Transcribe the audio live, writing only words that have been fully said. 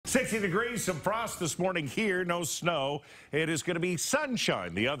60 degrees, some frost this morning here, no snow. It is going to be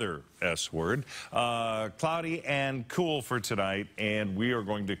sunshine, the other S word. Cloudy and cool for tonight, and we are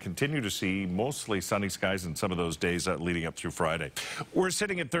going to continue to see mostly sunny skies in some of those days leading up through Friday. We're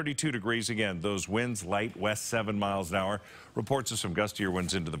sitting at 32 degrees again. Those winds light west 7 miles an hour. Reports of some gustier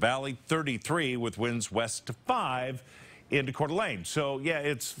winds into the valley. 33 with winds west to 5 into Coeur d'Alene. So, yeah,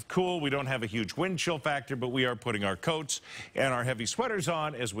 it's cool. We don't have a huge wind chill factor, but we are putting our coats and our heavy sweaters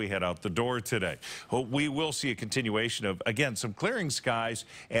on as we head out the door today. We will see a continuation of, again, some clearing skies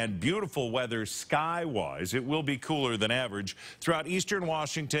and beautiful weather sky-wise. It will be cooler than average throughout eastern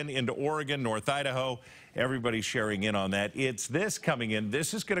Washington into Oregon, North Idaho. Everybody's sharing in on that. It's this coming in.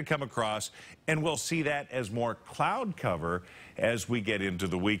 This is going to come across, and we'll see that as more cloud cover as we get into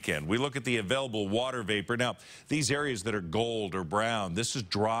the weekend. We look at the available water vapor. Now, these areas that are gold or brown, this is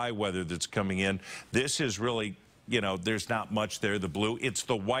dry weather that's coming in. This is really, you know, there's not much there, the blue. It's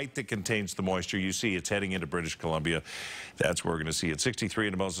the white that contains the moisture. You see it's heading into British Columbia. That's where we're going to see it. 63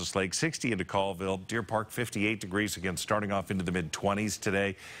 into Moses Lake, 60 into Colville. Deer Park, 58 degrees, again, starting off into the mid-20s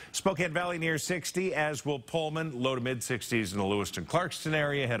today. Spokane Valley near 60, as will Pullman. Low to mid-60s in the Lewiston-Clarkston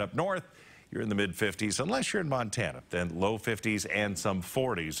area. Head up north. You're in the mid-50s, unless you're in Montana. Then low 50s and some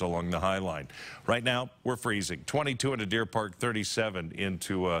 40s along the High Line. Right now, we're freezing. 22 into Deer Park, 37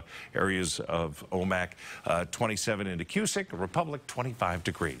 into areas of Omak, 27 into Cusick, Republic, 25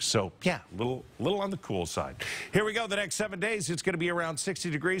 degrees. So, yeah, a little on the cool side. Here we go. The next 7 days, it's going to be around 60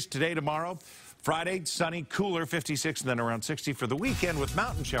 degrees today, tomorrow. Friday, sunny, cooler, 56, and then around 60 for the weekend with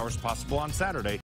mountain showers possible on Saturday.